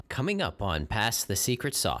coming up on Pass the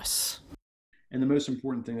Secret Sauce. And the most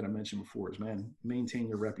important thing that I mentioned before is, man, maintain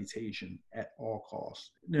your reputation at all costs,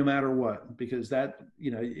 no matter what, because that,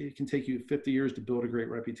 it can take you 50 years to build a great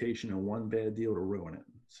reputation and one bad deal to ruin it.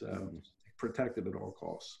 So protect it at all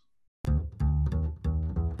costs.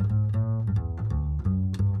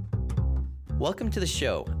 Welcome to the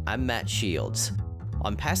show. I'm Matt Shields.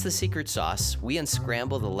 On Pass the Secret Sauce, we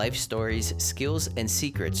unscramble the life stories, skills, and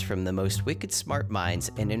secrets from the most wicked smart minds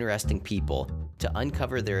and interesting people to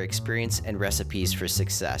uncover their experience and recipes for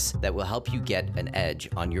success that will help you get an edge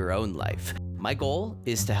on your own life. My goal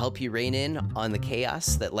is to help you rein in on the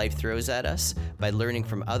chaos that life throws at us by learning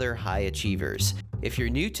from other high achievers. If you're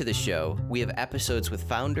new to the show, we have episodes with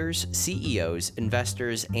founders, CEOs,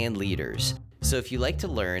 investors, and leaders. So if you like to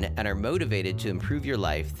learn and are motivated to improve your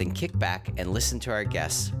life, then kick back and listen to our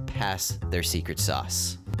guests pass their secret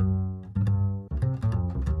sauce.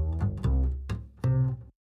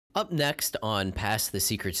 Up next on Pass the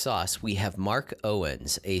Secret Sauce, we have Mark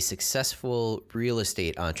Owens, a successful real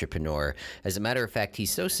estate entrepreneur. As a matter of fact,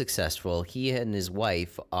 he's so successful, he and his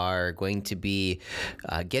wife are going to be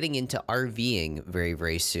getting into RVing very,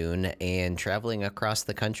 very soon and traveling across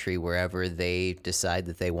the country wherever they decide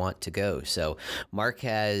that they want to go. So Mark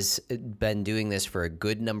has been doing this for a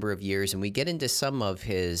good number of years, and we get into some of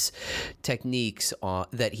his techniques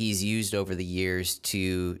that he's used over the years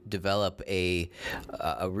to develop a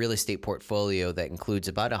real estate portfolio that includes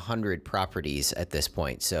about 100 properties at this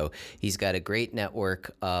point. So he's got a great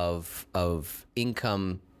network of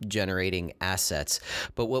income generating assets.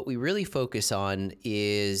 But what we really focus on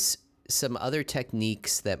is some other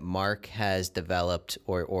techniques that Mark has developed,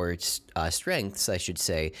 or strengths, I should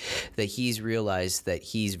say, that he's realized that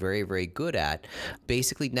he's very, very good at,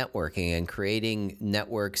 basically networking and creating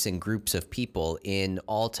networks and groups of people in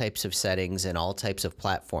all types of settings and all types of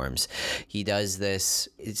platforms. He does this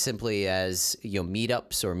simply as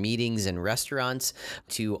meetups or meetings in restaurants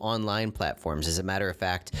to online platforms. As a matter of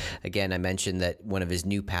fact, again, I mentioned that one of his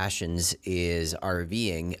new passions is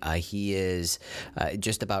RVing. He is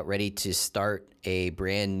just about ready to start a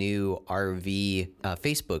brand new RV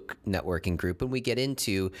Facebook networking group, and we get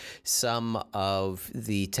into some of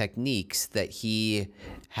the techniques that he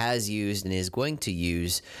has used and is going to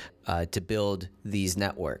use to build these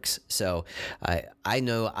networks. So I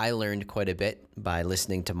know I learned quite a bit by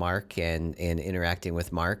listening to Mark and interacting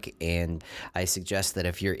with Mark, and I suggest that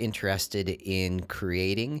if you're interested in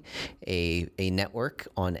creating a network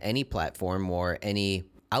on any platform or any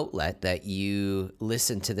outlet, that you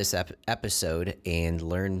listen to this episode and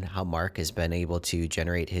learn how Mark has been able to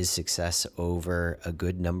generate his success over a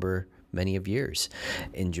good many of years.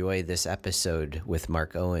 Enjoy this episode with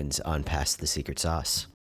Mark Owens on Pass the Secret Sauce.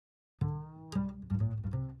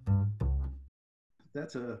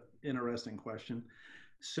 That's a interesting question.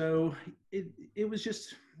 So it was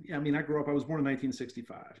just, I grew up, I was born in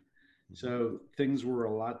 1965. So things were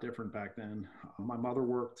a lot different back then. My mother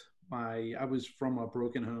worked. I was from a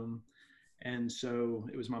broken home. And so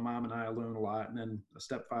it was my mom and I alone a lot. And then a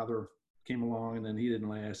stepfather came along, and then he didn't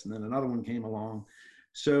last. And then another one came along.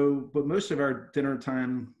 So, but most of our dinner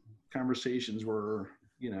time conversations were,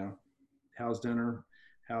 how's dinner?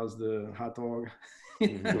 How's the hot dog?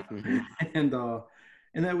 And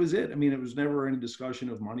that was it. It was never any discussion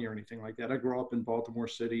of money or anything like that. I grew up in Baltimore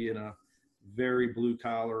City in a very blue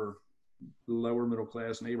collar, lower middle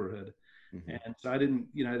class neighborhood. And so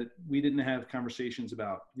we didn't have conversations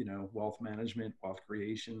about, wealth management, wealth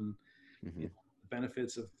creation,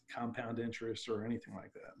 benefits of compound interest or anything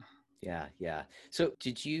like that. Yeah. So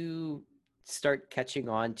did you start catching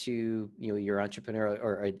on to, your entrepreneurial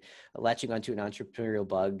or latching onto an entrepreneurial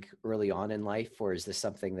bug early on in life, or is this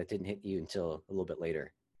something that didn't hit you until a little bit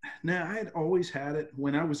later? No, I had always had it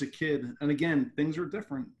when I was a kid. And again, things were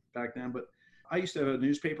different back then, but I used to have a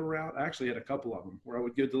newspaper route. I actually had a couple of them where I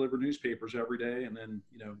would go deliver newspapers every day. And then,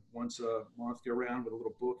 once a month, go around with a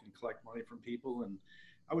little book and collect money from people. And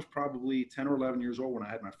I was probably 10 or 11 years old when I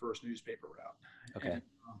had my first newspaper route. Okay. And,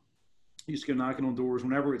 I used to go knocking on doors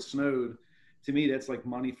whenever it snowed. To me, that's like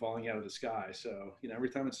money falling out of the sky. So, every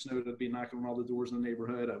time it snowed, I'd be knocking on all the doors in the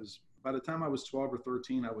neighborhood. By the time I was 12 or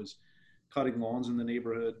 13, I was cutting lawns in the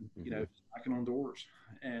neighborhood, knocking on doors.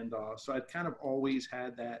 And so I'd kind of always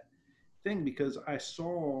had that thing, because I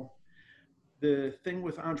saw the thing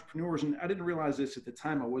with entrepreneurs, and I didn't realize this at the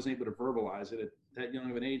time. I wasn't able to verbalize it at that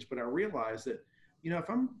young of an age, but I realized that, if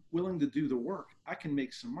I'm willing to do the work, I can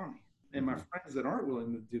make some money. And my friends that aren't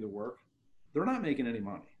willing to do the work, they're not making any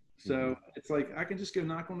money. So it's like, I can just go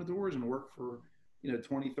knock on the doors and work for,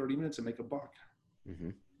 20, 30 minutes and make a buck.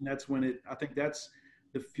 And that's when I think that's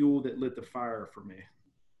the fuel that lit the fire for me.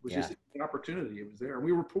 was Yeah. just the opportunity. It was there. And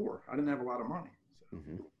we were poor. I didn't have a lot of money. So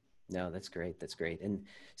Hmm. No, that's great. That's great. And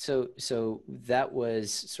so that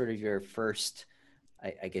was sort of your first,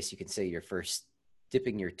 I guess you can say your first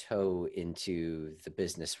dipping your toe into the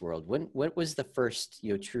business world. When what was the first,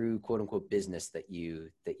 true quote unquote business that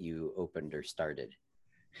you opened or started?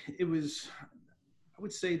 it was, I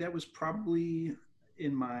would say that was probably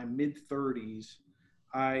in my mid 30s.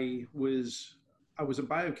 I was I was a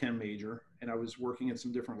biochem major and I was working at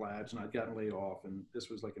some different labs and I'd gotten laid off, and this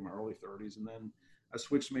was like in my early 30s, and then I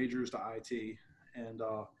switched majors to IT and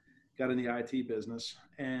got in the IT business,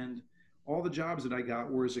 and all the jobs that I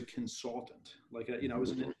got were as a consultant. Like I Hmm.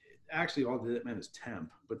 was actually all that meant is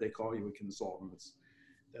temp, but they call you a consultant.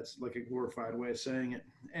 That's like a glorified way of saying it.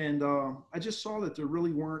 And I just saw that there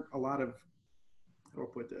really weren't a lot of, how do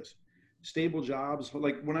I put this, stable jobs.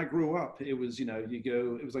 Like when I grew up, it was, you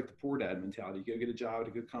go, it was like the poor dad mentality. You go get a job at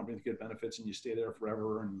a good company with good benefits and you stay there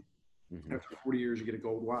forever. And Hmm. after 40 years, you get a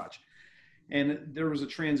gold watch. And there was a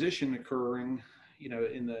transition occurring,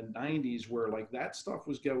 in the 90s where like that stuff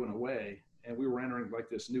was going away. And we were entering like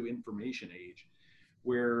this new information age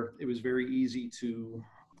where it was very easy to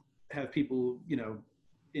have people,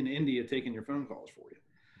 in India taking your phone calls for you.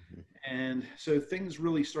 Hmm. And so things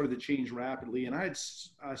really started to change rapidly. And I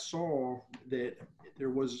saw that there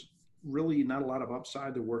was really not a lot of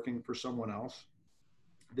upside to working for someone else,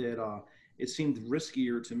 that it seemed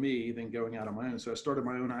riskier to me than going out on my own. So I started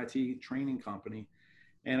my own IT training company,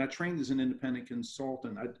 and I trained as an independent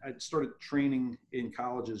consultant. I started training in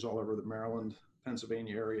colleges all over the Maryland,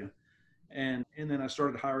 Pennsylvania area. And then I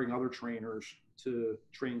started hiring other trainers to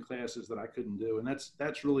train classes that I couldn't do. And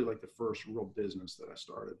that's really like the first real business that I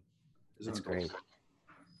started as an That's adult. great.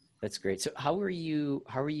 That's great. So how were you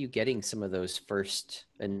getting some of those first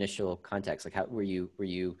initial contacts? Like how were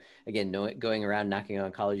you again going around knocking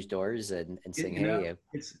on college doors and It, saying, you know, "Hey,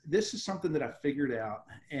 it's this is something that I figured out.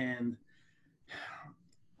 And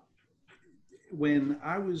when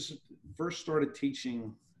I was first started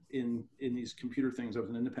teaching in these computer things, I was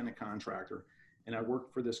an independent contractor, and I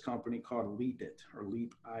worked for this company called Leap It or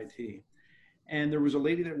Leap IT. And there was a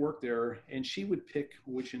lady that worked there, and she would pick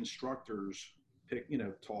which instructors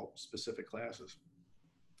taught specific classes.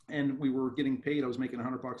 And we were getting paid. I was making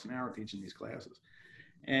 $100 an hour teaching these classes,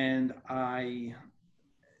 and I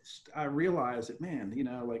realized that, man,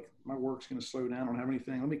 like my work's going to slow down. I don't have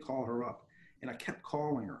anything. Let me call her up. And I kept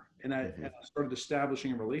calling her, and hmm, I started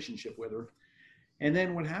establishing a relationship with her. And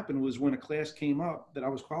then what happened was when a class came up that I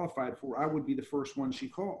was qualified for, I would be the first one she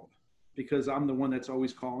called because I'm the one that's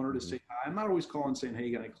always calling her to hmm, say hi. I'm not always calling saying, hey,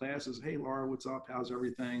 you got any classes? Hey, Laura, what's up? How's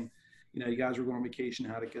everything? You guys are going on vacation.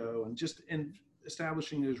 How'd it go? And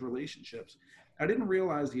establishing those relationships. I didn't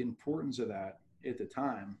realize the importance of that at the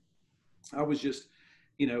time. I was just,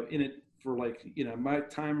 in it for like, my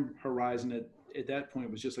time horizon at that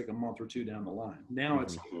point was just like a month or two down the line. Now hmm,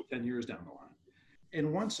 it's 10 years down the line.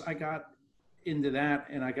 And once I got into that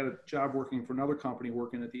and I got a job working for another company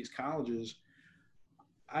working at these colleges,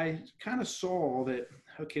 I kind of saw that,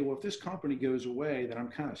 okay, well, if this company goes away, then I'm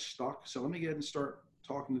kind of stuck. So let me get and start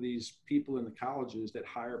talking to these people in the colleges that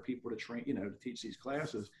hire people to train, to teach these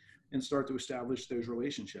classes and start to establish those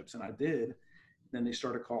relationships. And I did. Then they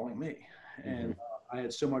started calling me. And hmm. I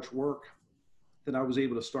had so much work that I was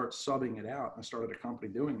able to start subbing it out. I started a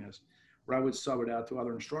company doing this where I would sub it out to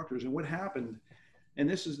other instructors. And what happened, and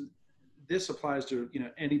this applies to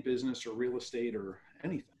any business or real estate or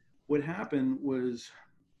anything. What happened was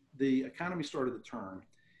the economy started to turn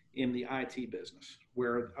in the IT business,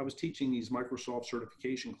 where I was teaching these Microsoft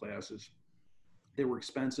certification classes. They were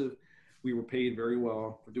expensive. We were paid very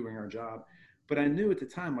well for doing our job, but I knew at the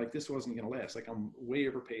time like this wasn't going to last. Like I'm way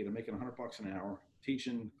overpaid. I'm making $100 an hour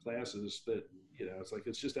teaching classes that it's like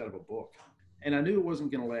it's just out of a book, and I knew it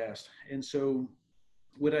wasn't going to last. And so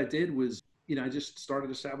what I did was, I just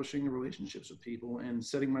started establishing the relationships with people and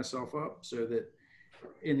setting myself up so that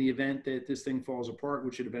in the event that this thing falls apart,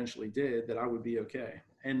 which it eventually did, that I would be okay.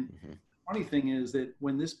 And Hmm. the funny thing is that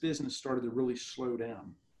when this business started to really slow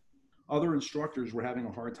down, other instructors were having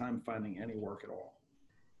a hard time finding any work at all.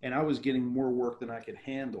 And I was getting more work than I could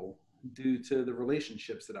handle due to the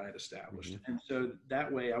relationships that I had established. Hmm. And so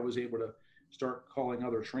that way I was able to start calling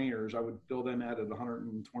other trainers. I would bill them out at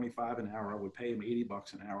 125 an hour. I would pay them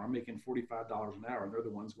 $80 an hour. I'm making $45 an hour, and they're the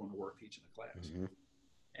ones going to work teaching the class. Hmm.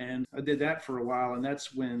 And I did that for a while, and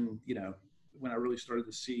that's when when I really started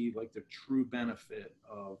to see like the true benefit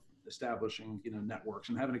of establishing networks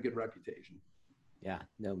and having a good reputation. Yeah,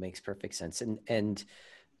 no, makes perfect sense. And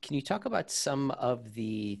can you talk about some of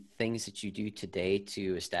the things that you do today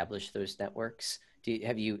to establish those networks?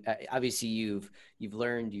 Have you obviously you've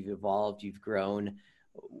learned, you've evolved, you've grown.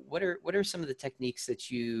 What are some of the techniques that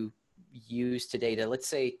you use today to, let's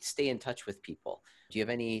say, stay in touch with people? Do you have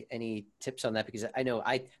any tips on that? Because I know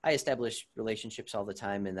I establish relationships all the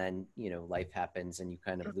time, and then life happens and you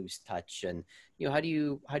kind of lose touch. And how do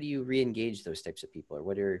you re-engage those types of people, or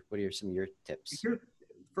what are some of your tips? Here,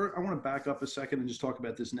 first, I want to back up a second and just talk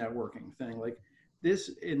about this networking thing. Like this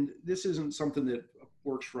isn't something that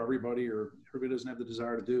works for everybody or everybody doesn't have the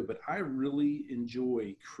desire to do, but I really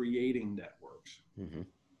enjoy creating networks, Mm-hmm.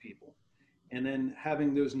 people, and then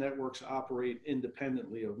having those networks operate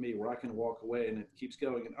independently of me where I can walk away and it keeps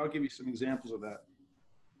going. And I'll give you some examples of that.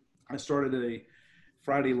 I started a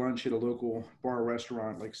Friday lunch at a local bar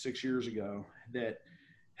restaurant like 6 years ago that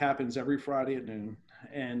happens every Friday at noon,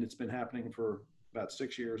 and it's been happening for about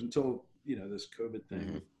 6 years until this COVID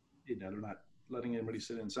Mm-hmm. thing. They're not letting anybody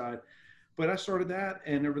sit inside. But I started that,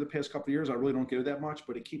 and over the past couple of years, I really don't go that much,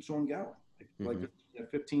 but it keeps on going. Like Mm-hmm.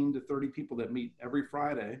 15 to 30 people that meet every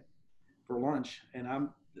Friday for lunch, and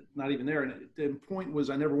I'm not even there. And the point was,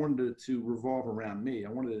 I never wanted it to revolve around me. I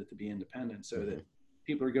wanted it to be independent, so Mm-hmm. that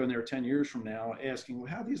people are going there 10 years from now asking, well,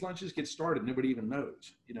 how these lunches get started? Nobody even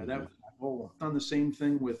knows. That Mm-hmm. was my goal. I've done the same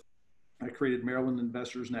thing with, I created Maryland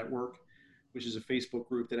Investors Network, which is a Facebook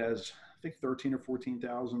group that has, I think, 13 or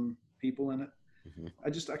 14,000 people in it.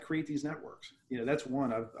 Mm-hmm. I create these networks. That's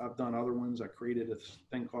one. I've done other ones. I created a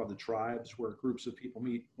thing called the Tribes, where groups of people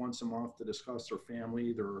meet once a month to discuss their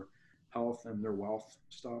family, their health, and their wealth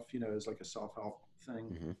stuff. As like a self help thing.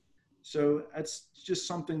 Mm-hmm. So that's just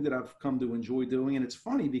something that I've come to enjoy doing. And it's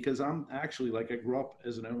funny because I'm actually, like, I grew up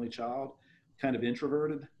as an only child, kind of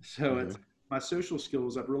introverted. So Mm-hmm. it's my social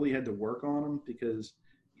skills, I've really had to work on them because,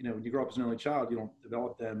 when you grow up as an only child, you don't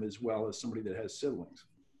develop them as well as somebody that has siblings.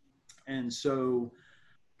 And so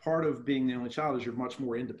part of being the only child is you're much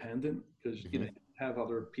more independent because, Mm-hmm. you have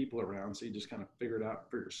other people around. So you just kind of figure it out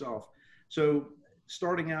for yourself. So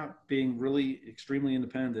starting out being really extremely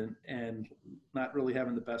independent and not really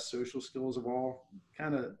having the best social skills of all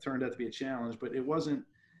kind of turned out to be a challenge, but it wasn't,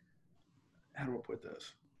 how do I put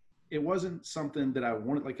this? It wasn't something that I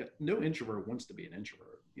wanted. Like, no introvert wants to be an introvert.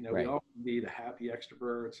 We Right. all be the happy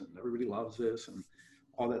extroverts and everybody loves this and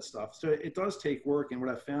all that stuff. So it does take work. And what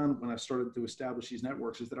I found when I started to establish these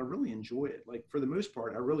networks is that I really enjoy it. Like, for the most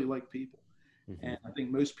part, I really like people. Mm-hmm. And I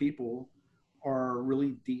think most people are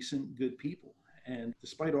really decent, good people. And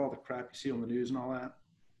despite all the crap you see on the news and all that,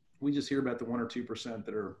 we just hear about the 1 or 2%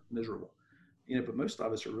 that are miserable. But most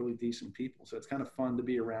of us are really decent people. So it's kind of fun to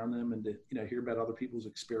be around them and to, hear about other people's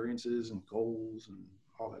experiences and goals and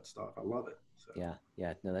all that stuff. I love it. So Yeah,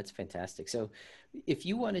 yeah, no, that's fantastic. So, if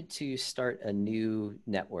you wanted to start a new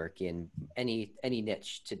network in any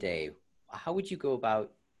niche today, how would you go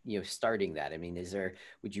about, starting that? I mean,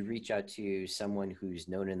 would you reach out to someone who's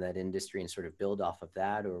known in that industry and sort of build off of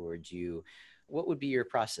that, or what would be your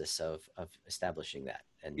process of establishing that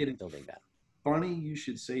and it is building that? funny you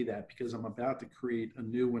should say that because I'm about to create a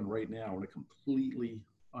new one right now on a completely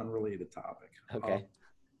unrelated topic. Okay.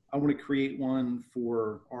 I want to create one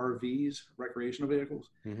for RVs, recreational vehicles.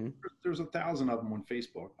 Mm-hmm. There's 1,000 of them on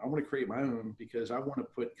Facebook. I want to create my own because I want to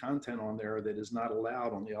put content on there that is not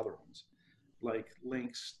allowed on the other ones, like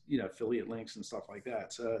links, affiliate links and stuff like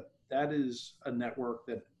that. So that is a network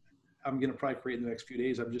that I'm going to probably create in the next few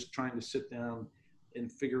days. I'm just trying to sit down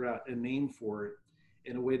and figure out a name for it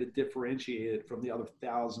in a way to differentiate it from the other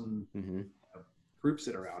 1,000 Mm-hmm. groups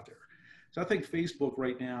that are out there. So I think Facebook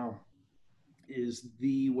right now is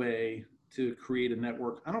the way to create a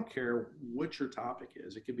network. I don't care what your topic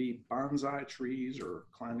is. It could be bonsai trees or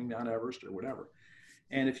climbing Mount Everest or whatever.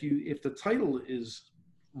 And if the title is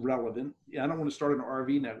relevant, yeah, I don't want to start an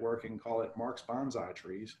RV network and call it Mark's Bonsai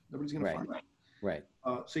Trees. Nobody's going to Right. find that. Right.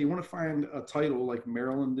 So you want to find a title like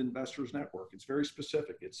Maryland Investors Network. It's very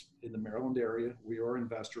specific. It's in the Maryland area. We are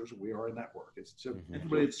investors. We are a network. It's so Mm-hmm.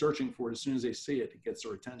 everybody that's searching for it, as soon as they see it, it gets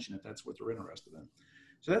their attention if that's what they're interested in.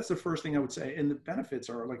 So that's the first thing I would say. And the benefits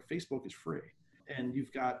are, like, Facebook is free, and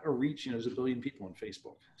you've got a reach. There's 1 billion people on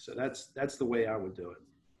Facebook. So that's the way I would do it.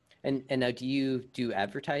 And now, do you do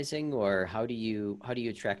advertising, or how do you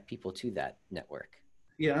attract people to that network?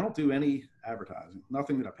 Yeah, I don't do any advertising,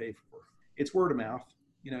 nothing that I pay for. It's word of mouth.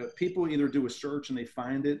 People either do a search and they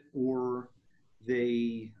find it, or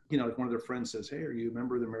they, like, one of their friends says, hey, are you a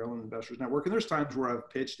member of the Maryland Investors Network? And there's times where I've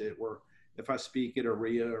pitched it where if I speak at a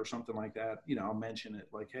RIA or something like that, I'll mention it,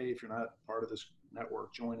 like, hey, if you're not part of this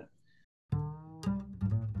network, join it.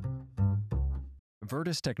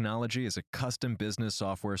 Vertus Technology is a custom business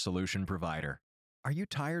software solution provider. Are you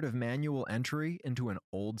tired of manual entry into an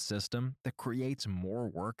old system that creates more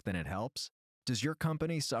work than it helps? Does your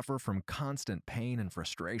company suffer from constant pain and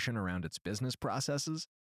frustration around its business processes?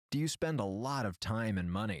 Do you spend a lot of time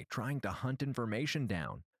and money trying to hunt information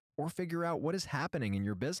down or figure out what is happening in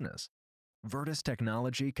your business? Vertus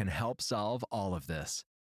Technology can help solve all of this.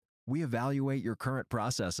 We evaluate your current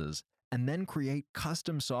processes and then create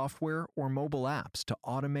custom software or mobile apps to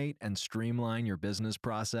automate and streamline your business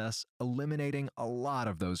process, eliminating a lot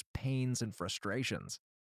of those pains and frustrations.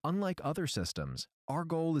 Unlike other systems, our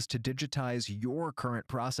goal is to digitize your current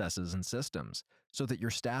processes and systems so that your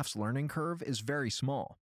staff's learning curve is very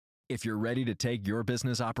small. If you're ready to take your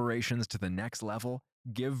business operations to the next level,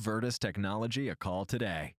 give Vertus Technology a call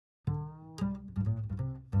today.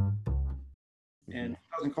 And it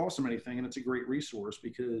doesn't cost them anything, and it's a great resource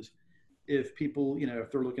because if people,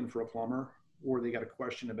 if they're looking for a plumber or they got a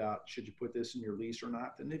question about should you put this in your lease or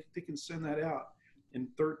not, then they can send that out, and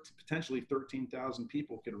potentially 13,000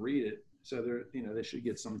 people can read it. So they should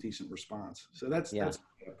get some decent response. So that's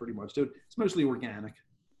pretty much it. It's mostly organic.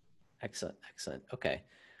 Excellent. Okay.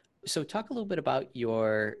 So talk a little bit about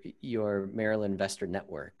your Maryland Investor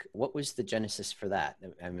Network. What was the genesis for that?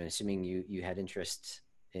 I'm assuming you had interest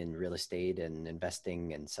in real estate and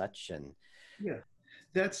investing and such. And yeah,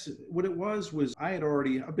 that's what it was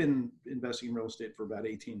I've been investing in real estate for about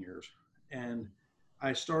 18 years, and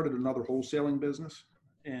I started another wholesaling business,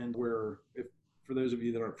 and for those of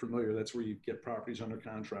you that aren't familiar, that's where you get properties under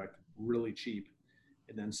contract really cheap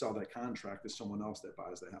and then sell that contract to someone else that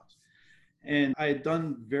buys the house. And I had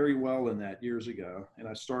done very well in that years ago, and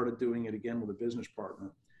I started doing it again with a business partner.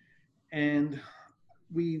 And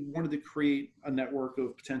we wanted to create a network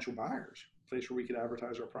of potential buyers, a place where we could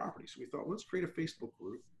advertise our property. So we thought, let's create a Facebook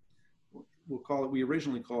group. We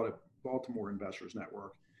originally called it Baltimore Investors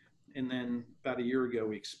Network. And then about a year ago,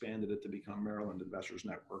 we expanded it to become Maryland Investors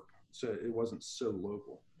Network. So it wasn't so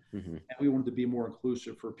local. Mm-hmm. And we wanted to be more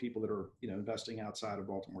inclusive for people that are, investing outside of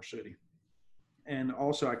Baltimore City. And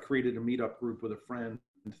also I created a meetup group with a friend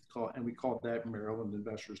and we called that Maryland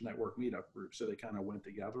Investors Network Meetup Group. So they kind of went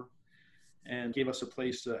together and gave us a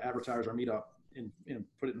place to advertise our meetup and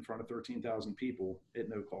put it in front of 13,000 people at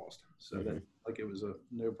no cost. So that it was a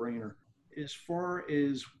no-brainer. As far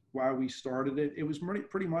as why we started it, it was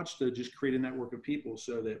pretty much to just create a network of people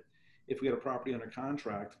so that if we had a property under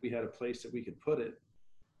contract, we had a place that we could put it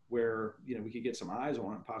where, we could get some eyes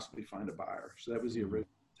on it and possibly find a buyer. So that was the original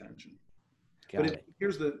intention.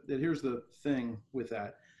 Here's the thing with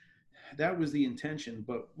that. That was the intention,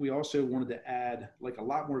 but we also wanted to add a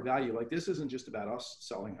lot more value. This isn't just about us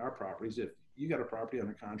selling our properties. If you got a property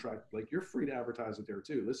under contract, you're free to advertise it there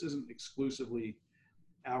too. This isn't exclusively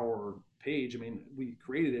our page. I mean, we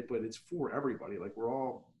created it, but it's for everybody. We're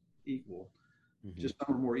all equal. Mm-hmm. Just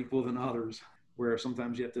some are more equal than others, where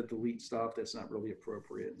sometimes you have to delete stuff that's not really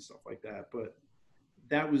appropriate and stuff like that. But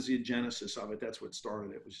that was the genesis of it. That's what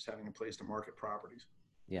started it, was just having a place to market properties.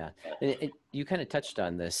 Yeah. You kind of touched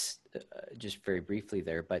on this just very briefly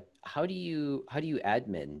there, but how do you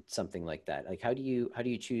admin something like that? How do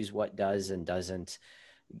you choose what does and doesn't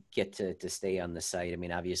get to stay on the site? I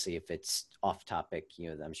mean, obviously if it's off topic,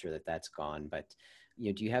 I'm sure that's gone, but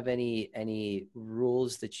do you have any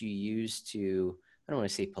rules that you use to, I don't want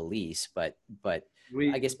to say police, but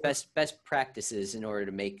I guess best practices in order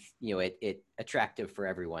to make, it attractive for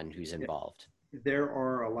everyone who's involved? There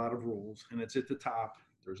are a lot of rules, and it's at the top.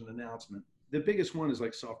 There's an announcement. The biggest one is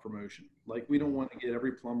self-promotion. We don't want to get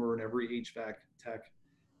every plumber and every HVAC tech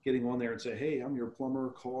getting on there and say, hey, I'm your plumber,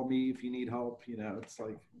 call me if you need help. It's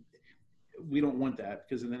we don't want that,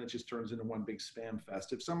 because then it just turns into one big spam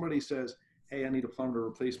fest. If somebody says, hey, I need a plumber to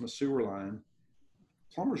replace my sewer line,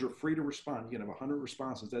 plumbers are free to respond. You can have 100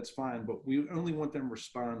 responses. That's fine. But we only want them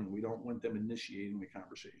responding. We don't want them initiating the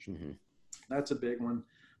conversation. Mm-hmm. That's a big one.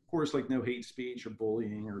 Of course, no hate speech or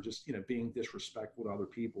bullying or just, being disrespectful to other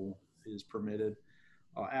people is permitted.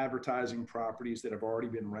 Advertising properties that have already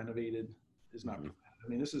been renovated is not permitted. I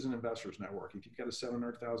mean, this is an investors network. If you've got a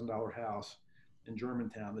 $700,000 house in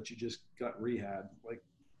Germantown that you just got rehab,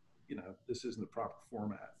 this isn't the proper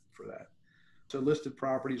format for that. So listed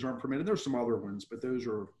properties aren't permitted. There's some other ones, but those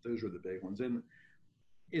are the big ones. And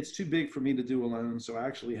it's too big for me to do alone. So I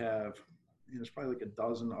actually have, there's probably a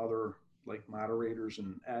dozen other moderators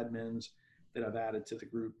and admins that I've added to the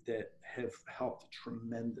group that have helped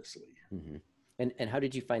tremendously. Mm-hmm. And how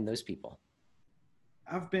did you find those people?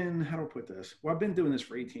 I've been doing this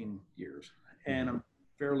for 18 years, and I'm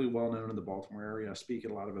fairly well known in the Baltimore area. I speak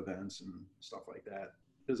at a lot of events and stuff like that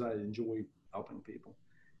because I enjoy helping people.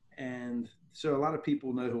 And so a lot of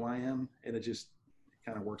people know who I am, and it just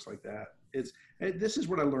kind of works like that. This is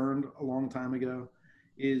what I learned a long time ago,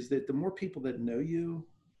 is that the more people that know you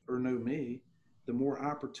or know me, the more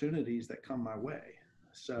opportunities that come my way.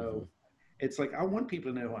 So, it's like, I want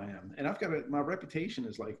people to know who I am. And I've got my reputation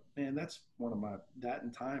is like, man, that's one of that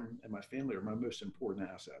and time and my family are my most important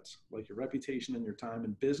assets. Like your reputation and your time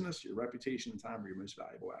in business, your reputation and time are your most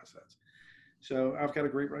valuable assets. So I've got a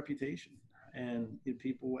great reputation, and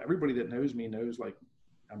people, everybody that knows me knows like,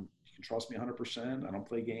 you can trust me 100%. I don't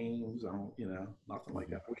play games. I don't, nothing like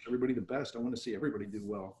that. I wish everybody the best. I want to see everybody do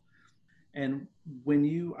well. And when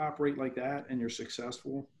you operate like that and you're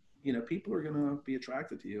successful, people are going to be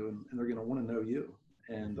attracted to you, and they're going to want to know you.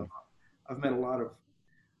 And I've met a lot of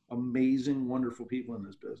amazing, wonderful people in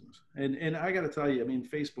this business. And I got to tell you, I mean,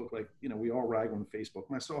 Facebook, like, we all rag on Facebook,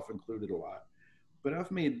 myself included a lot, but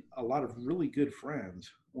I've made a lot of really good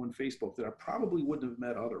friends on Facebook that I probably wouldn't have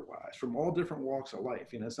met otherwise, from all different walks of life.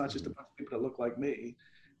 It's not just a bunch of people that look like me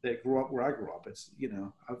that grew up where I grew up. It's,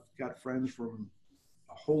 I've got friends from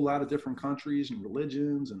a whole lot of different countries and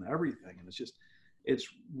religions and everything. And it's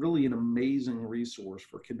really an amazing resource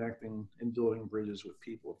for connecting and building bridges with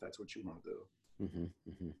people, if that's what you want to do.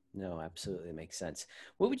 No, absolutely makes sense.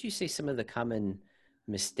 What would you say some of the common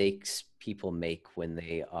mistakes people make when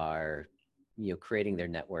they are, creating their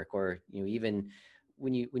network, or, even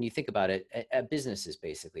when you think about it, a business is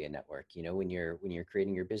basically a network. When you're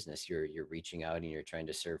creating your business, you're reaching out and you're trying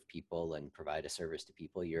to serve people and provide a service to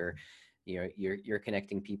people. You're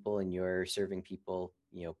connecting people and you're serving people,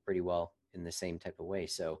 pretty well in the same type of way.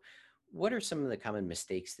 So what are some of the common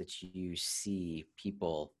mistakes that you see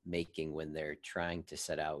people making when they're trying to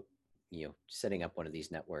setting up one of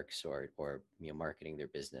these networks, or marketing their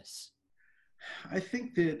business? I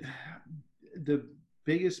think that the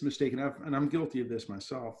biggest mistake, and I'm guilty of this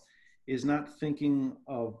myself, is not thinking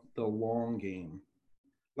of the long game.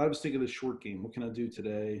 A lot of us think of the short game. What can I do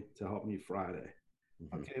today to help me Friday?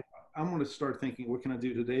 Okay, I'm going to start thinking, what can I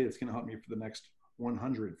do today that's going to help me for the next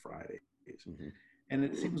 100 Fridays? And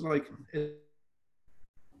it seems like, and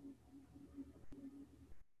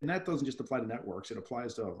that doesn't just apply to networks. It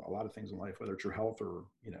applies to a lot of things in life, whether it's your health or,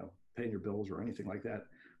 paying your bills or anything like that.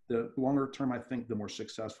 The longer term, I think, the more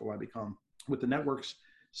successful I become. With the networks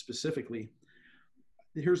specifically,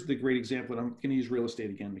 here's the great example, and I'm going to use real estate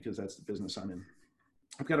again because that's the business I'm in.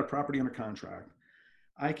 I've got a property under contract.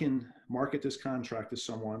 I can market this contract to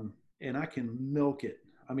someone and I can milk it.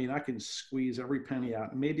 I mean, I can squeeze every penny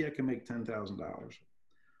out, and maybe I can make $10,000.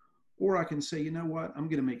 Or I can say, you know what, I'm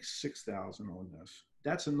going to make $6,000 on this.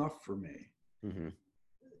 That's enough for me.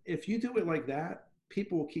 If you do it like that,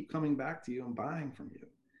 people will keep coming back to you and buying from you.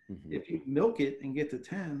 If you milk it and get to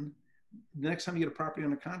 10, the next time you get a property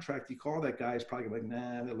under contract, you call that guy, he's probably like,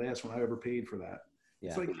 nah, the last one I ever paid for that. Yeah.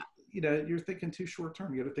 It's like, you're thinking too short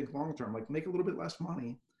term. You got to think long term, like make a little bit less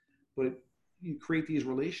money, but you create these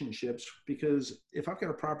relationships, because if I've got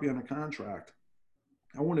a property under contract,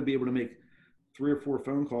 I want to be able to make 3 or 4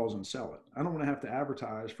 phone calls and sell it. I don't want to have to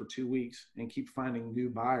advertise for 2 weeks and keep finding new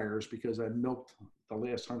buyers because I milked the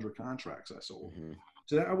last 100 contracts I sold.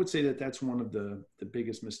 So I would say that that's one of the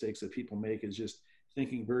biggest mistakes that people make, is just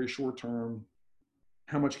thinking very short term.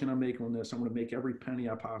 How much can I make on this? I'm going to make every penny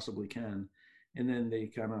I possibly can. And then they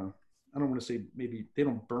kind of, I don't want to say, maybe they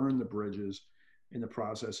don't burn the bridges in the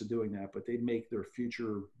process of doing that, but they make their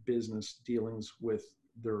future business dealings with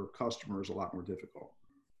their customers a lot more difficult.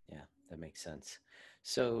 Yeah, that makes sense.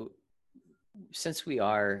 So since we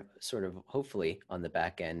are sort of hopefully on the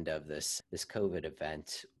back end of this COVID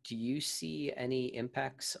event, do you see any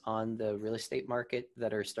impacts on the real estate market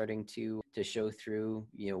that are starting to show through,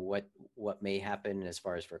 what may happen as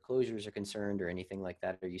far as foreclosures are concerned or anything like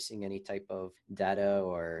that? Are you seeing any type of data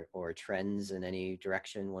or trends in any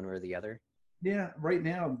direction, one way or the other? Yeah, right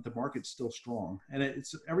now the market's still strong, and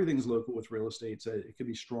everything's local with real estate. So it could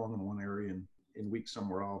be strong in one area and weak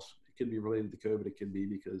somewhere else. It could be related to COVID. It could be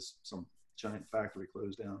because some giant factory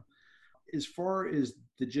closed down. As far as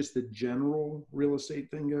just the general real estate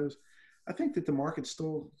thing goes, I think that the market's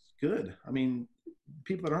still good. I mean,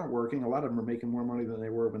 people that aren't working, a lot of them are making more money than they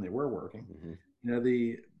were when they were working.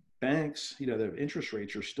 The banks, the interest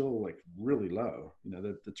rates are still like really low.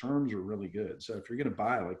 The terms are really good. So if you're going to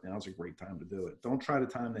buy, like, now's a great time to do it. Don't try to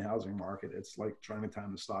time the housing market. It's like trying to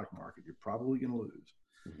time the stock market. You're probably going to lose.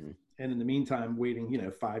 And in the meantime,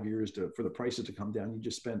 waiting, 5 years for the prices to come down, you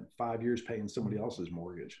just spent 5 years paying somebody else's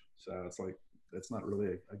mortgage. So it's like, that's not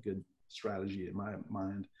really a good strategy in my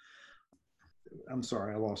mind. I'm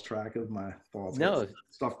sorry, I lost track of my thoughts. No,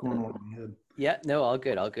 stuff going on in my head. Yeah, no, all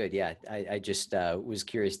good. Yeah, I just was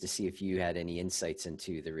curious to see if you had any insights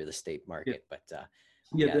into the real estate market, but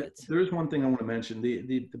there is one thing I want to mention.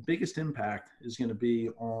 The biggest impact is going to be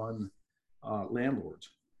on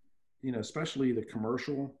landlords, especially the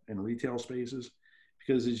commercial and retail spaces,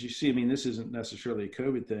 because as you see, I mean, this isn't necessarily a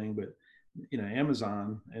COVID thing, but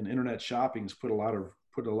Amazon and internet shopping's put a lot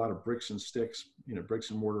of bricks and sticks, bricks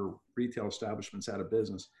and mortar retail establishments out of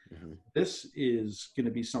business. Mm-hmm. This is going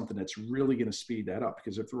to be something that's really going to speed that up,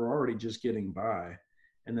 because if they're already just getting by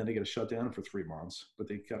and then they get to shut down for 3 months, but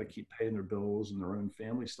they got to keep paying their bills and their own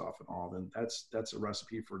family stuff and all, then that's a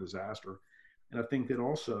recipe for disaster. And I think that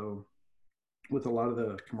also with a lot of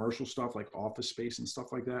the commercial stuff like office space and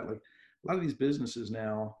stuff like that, like a lot of these businesses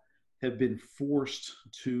now have been forced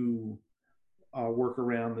to work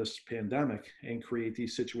around this pandemic and create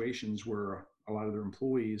these situations where a lot of their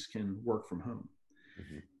employees can work from home.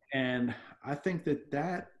 Mm-hmm. And I think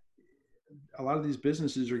that a lot of these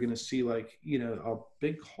businesses are going to see like, a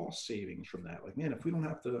big cost savings from that. Like, man, if we don't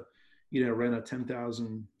have to, rent a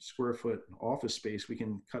 10,000 square foot office space, we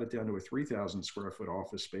can cut it down to a 3,000 square foot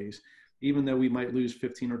office space, even though we might lose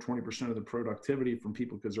 15 or 20% of the productivity from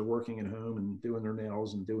people because they're working at home and doing their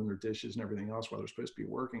nails and doing their dishes and everything else while they're supposed to be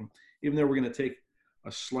working. Even though we're going to take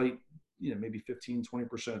a slight, maybe 15,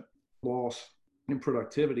 20% loss in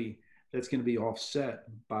productivity, that's going to be offset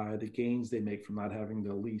by the gains they make from not having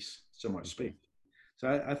to lease so much space.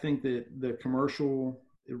 So I think that the commercial,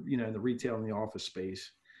 the retail and the office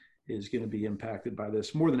space is going to be impacted by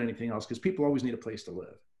this more than anything else, because people always need a place to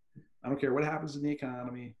live. I don't care what happens in the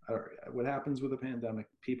economy, or what happens with a pandemic,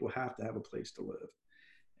 people have to have a place to live.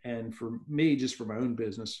 And for me, just for my own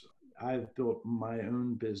business, I've built my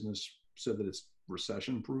own business so that it's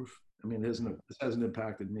recession proof. I mean, this hasn't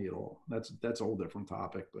impacted me at all. That's a whole different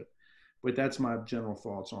topic, but that's my general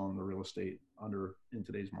thoughts on the real estate in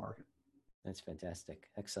today's market. That's fantastic.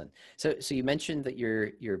 Excellent. So you mentioned that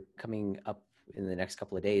you're coming up in the next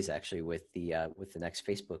couple of days, actually, with the next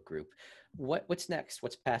Facebook group. What's next?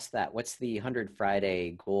 What's past that? What's the 100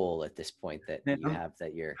 Friday goal at this point that you have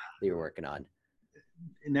that you're working on?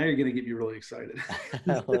 And now you're going to get me really excited.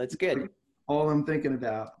 Well, that's good. All I'm thinking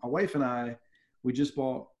about, my wife and I, we just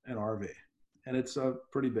bought an RV, and it's a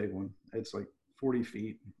pretty big one. It's like 40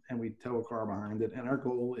 feet, and we tow a car behind it. And our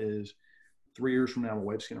goal is 3 years from now, my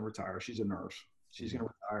wife's going to retire. She's a nurse. She's going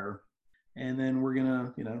to retire. And then we're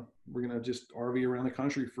going to just RV around the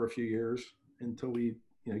country for a few years until we,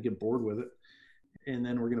 get bored with it. And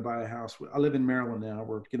then we're going to buy a house. I live in Maryland now.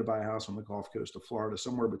 We're going to buy a house on the Gulf Coast of Florida,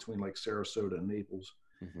 somewhere between like Sarasota and Naples.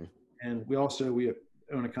 Mm-hmm. And we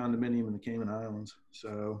own a condominium in the Cayman Islands.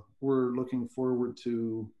 So we're looking forward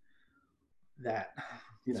to that.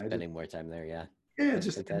 Spending more time there. Yeah. Yeah.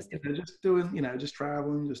 Just doing, just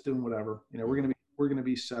traveling, just doing whatever, we're going to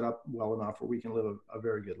be set up well enough where we can live a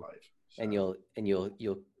very good life. So. And you'll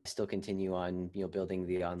still continue on, building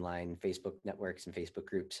the online Facebook networks and Facebook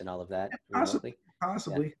groups and all of that. Yeah, possibly.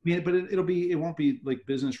 Yeah. But it won't be like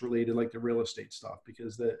business related, like the real estate stuff,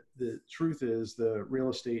 because the truth is the real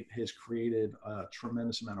estate has created a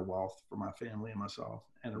tremendous amount of wealth for my family and myself,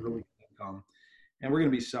 and a really good income. And we're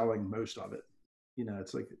going to be selling most of it.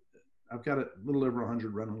 It's like, I've got a little over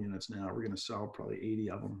 100 rental units now. We're going to sell probably 80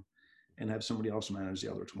 of them and have somebody else manage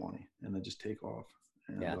the other 20 and then just take off.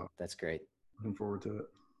 And, yeah, that's great. Looking forward to it.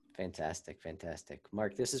 Fantastic.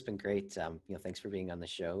 Mark, this has been great. Thanks for being on the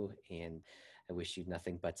show, and I wish you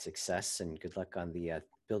nothing but success and good luck on the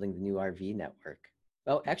building the new RV network.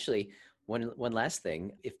 Oh, actually, one last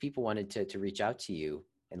thing. If people wanted to reach out to you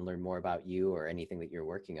and learn more about you or anything that you're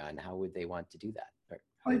working on, how would they want to do that? Or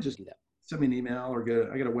how would you do that? Send me an email or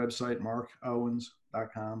I got a website,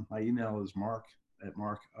 markowens.com. My email is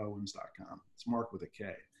mark@markowens.com. It's Mark with a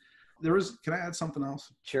K. Can I add something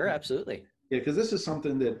else? Sure, absolutely. Yeah, because this is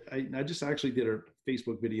something that I just actually did a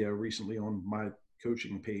Facebook video recently on my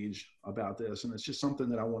coaching page about this. And it's just something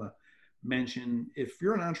that I want to mention. If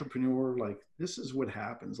you're an entrepreneur, like, this is what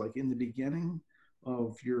happens. Like, in the beginning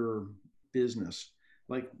of your business,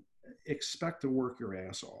 like, expect to work your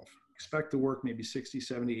ass off. Expect to work maybe 60,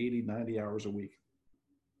 70, 80, 90 hours a week.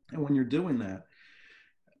 And when you're doing that,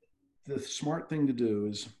 the smart thing to do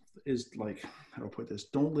is like, how do I put this?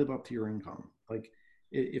 Don't live up to your income. Like,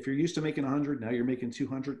 if you're used to making 100, now you're making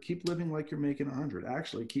 200, keep living like you're making 100.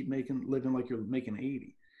 Actually, keep living like you're making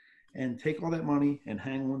 80, and take all that money and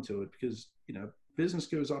hang on to it, because, business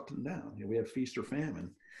goes up and down. We have feast or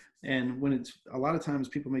famine. And when it's, a lot of times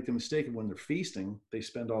people make the mistake of when they're feasting, they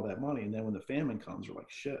spend all that money. And then when the famine comes, they're like,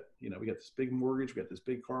 shit, we got this big mortgage, we got this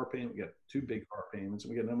big car payment, we got 2 big car payments,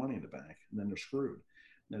 and we got no money in the bank. And then they're screwed.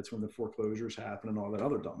 And that's when the foreclosures happen and all that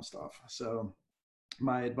other dumb stuff. So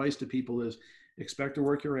my advice to people is, expect to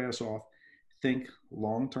work your ass off, think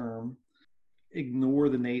long-term, ignore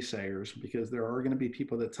the naysayers, because there are going to be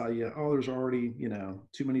people that tell you, oh, there's already,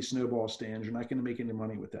 too many snowball stands. You're not going to make any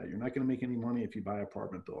money with that. You're not going to make any money if you buy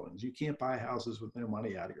apartment buildings. You can't buy houses with no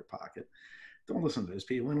money out of your pocket. Don't listen to those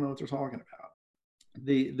people. They don't know what they're talking about.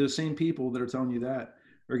 the same people that are telling you that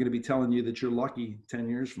are going to be telling you that you're lucky 10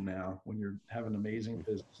 years from now when you're having an amazing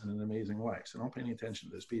business and an amazing life. So don't pay any attention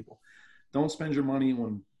to those people. Don't spend your money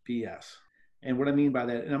on BS. And what I mean by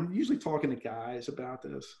that, and I'm usually talking to guys about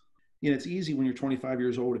this, it's easy when you're 25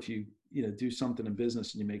 years old, if you, do something in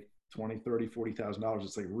business and you make 20, 30, $40,000,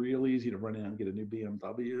 it's like real easy to run out and get a new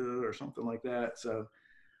BMW or something like that. So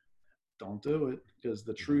don't do it, because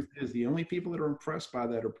the truth is the only people that are impressed by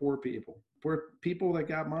that are poor people. Poor people that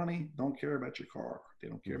got money don't care about your car. They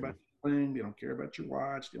don't care about your thing. They don't care about your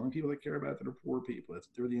watch. The only people that care about that are poor people.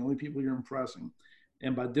 They're the only people you're impressing.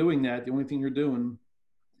 And by doing that, the only thing you're doing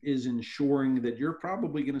is ensuring that you're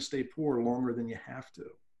probably going to stay poor longer than you have to.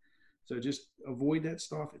 So just avoid that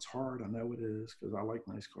stuff. It's hard. I know it is, because I like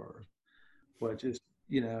nice cars, but just,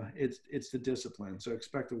 it's the discipline. So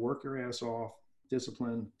expect to work your ass off,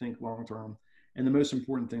 discipline, think long term. And the most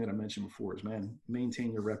important thing that I mentioned before is, man,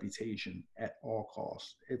 maintain your reputation at all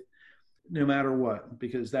costs. No matter what,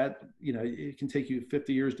 because that, it can take you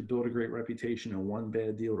 50 years to build a great reputation, and one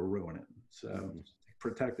bad deal to ruin it. So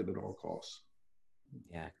protect it at all costs.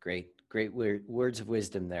 Yeah, great words of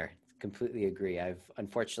wisdom there. Completely agree.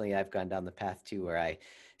 Unfortunately I've gone down the path too, where I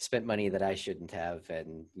spent money that I shouldn't have,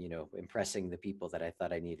 and impressing the people that I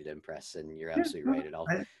thought I needed to impress. And you're absolutely right. It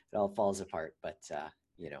all falls apart. But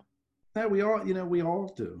that we all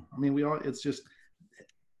do. I mean, it's just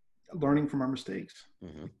learning from our mistakes.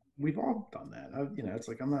 We've all done that. It's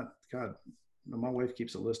like, I'm not, God, my wife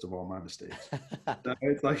keeps a list of all my mistakes. So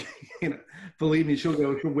it's like, believe me, she'll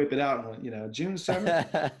whip it out. And, June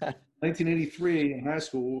 7th, 1983 in high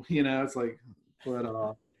school, it's like,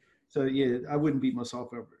 but, so yeah, I wouldn't beat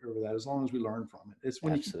myself over that, as long as we learn from it. It's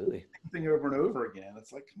when absolutely. You keep the same thing over and over again.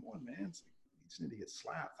 It's like, come on, man. It's like, you just need to get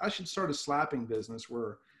slapped. I should start a slapping business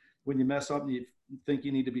where when you mess up and you think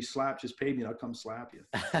you need to be slapped, just pay me and I'll come slap you.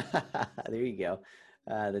 There you go.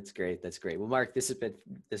 That's great. That's great. Well, Mark, this has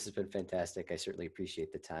been fantastic. I certainly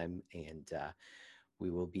appreciate the time, and we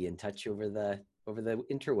will be in touch over the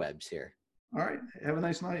interwebs here. All right. Have a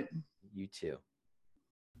nice night. You too.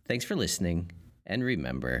 Thanks for listening, and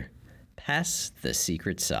remember, pass the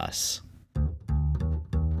secret sauce.